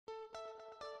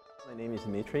My name is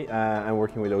Dimitri. I'm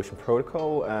working with Ocean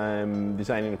Protocol. I'm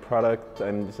designing the product.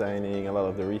 I'm designing a lot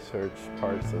of the research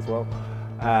parts as well.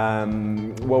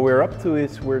 What we're up to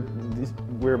is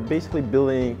we're basically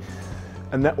building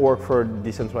a network for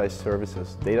decentralized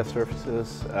services, data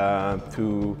services,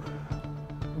 to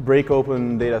break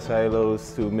open data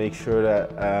silos, to make sure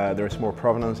that there is more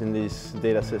provenance in these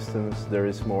data systems, there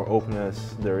is more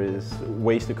openness, there is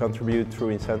ways to contribute through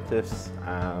incentives,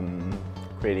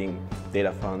 creating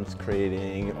data funds,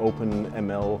 creating open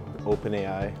ML, open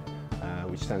AI,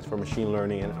 which stands for machine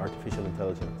learning and artificial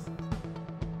intelligence.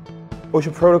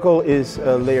 Ocean Protocol is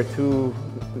a layer 2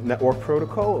 network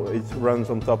protocol. It runs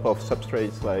on top of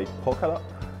substrates like Polkadot.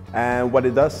 And what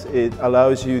it does, it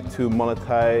allows you to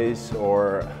monetize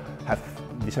or have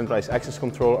decentralized access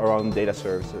control around data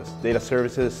services. Data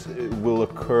services will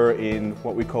occur in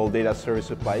what we call data service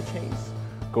supply chains,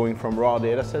 going from raw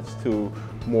data sets to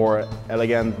more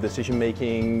elegant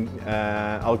decision-making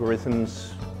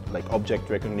algorithms like object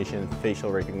recognition,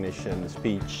 facial recognition,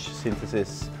 speech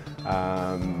synthesis,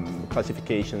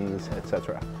 classifications,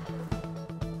 etc.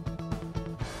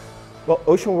 Well,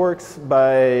 Ocean works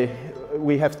by,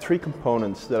 we have 3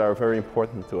 components that are very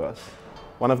important to us.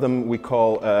 One of them we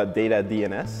call data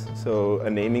DNS, so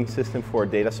a naming system for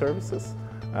data services,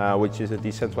 which is a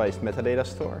decentralized metadata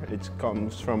store. It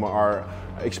comes from our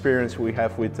experience we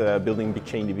have with building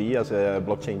BigchainDB as a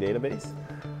blockchain database.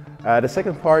 The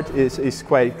second part is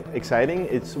quite exciting.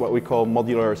 It's what we call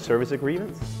modular service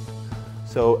agreements.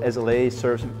 So SLA,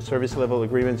 service level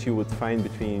agreements you would find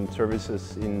between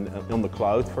services on the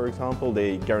cloud, for example.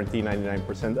 They guarantee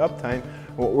 99% uptime.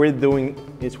 What we're doing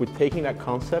is we're taking that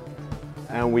concept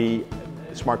and we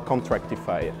smart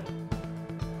contractify it.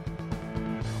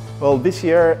 Well, this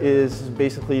year is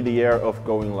basically the year of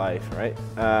going live, right?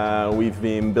 We've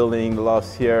been building the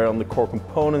last year on the core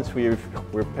components. We're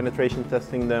penetration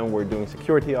testing them. We're doing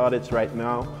security audits right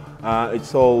now.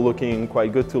 It's all looking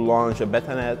quite good to launch a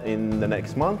betanet in the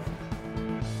next month.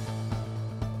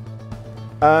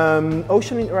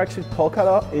 Ocean interacts with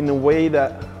Polkadot in a way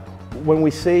that when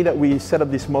we say that we set up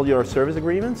these modular service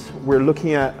agreements, we're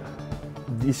looking at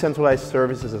decentralized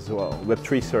services as well,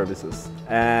 Web3 services.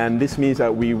 And this means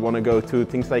that we want to go to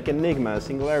things like Enigma,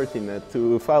 SingularityNet,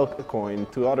 to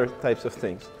Filecoin, to other types of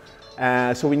things.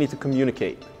 So we need to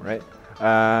communicate, right?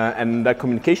 And that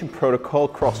communication protocol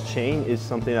cross-chain is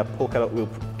something that Polkadot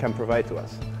can provide to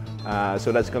us.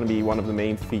 So that's going to be one of the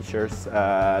main features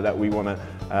that we want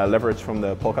to leverage from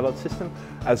the Polkadot system,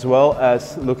 as well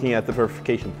as looking at the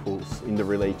verification pools in the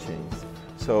relay chains.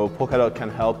 So Polkadot can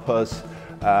help us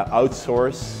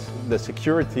outsource the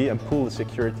security and pool the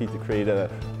security to create a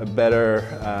better,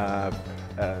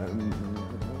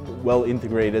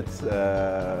 well-integrated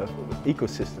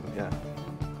ecosystem. Yeah.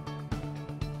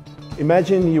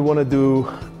 Imagine you want to do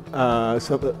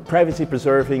some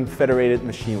privacy-preserving federated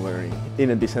machine learning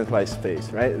in a decentralized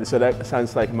space, right? So that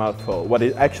sounds like a mouthful. What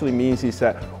it actually means is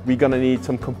that we're going to need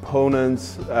some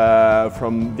components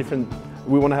from different.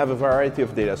 We want to have a variety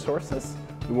of data sources.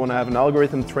 We want to have an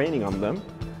algorithm training on them,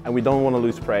 and we don't want to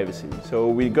lose privacy. So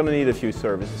we're going to need a few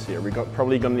services here. We're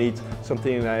probably going to need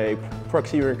something like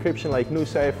proxy encryption like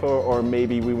NuCypher, or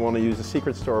maybe we want to use a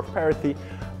secret store of parity.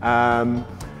 And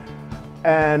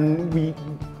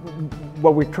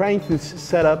what we're trying to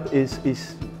set up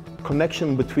is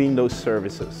connection between those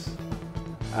services.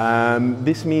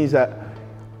 This means that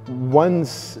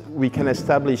once we can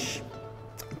establish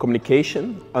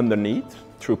communication underneath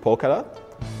through Polkadot,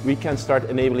 we can start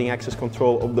enabling access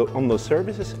control on those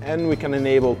services, and we can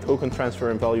enable token transfer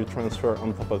and value transfer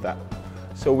on top of that.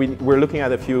 So we're looking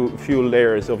at a few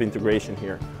layers of integration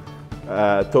here.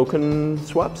 Token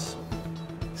swaps,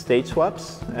 state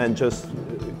swaps, and just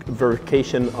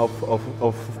verification of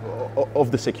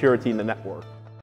the security in the network.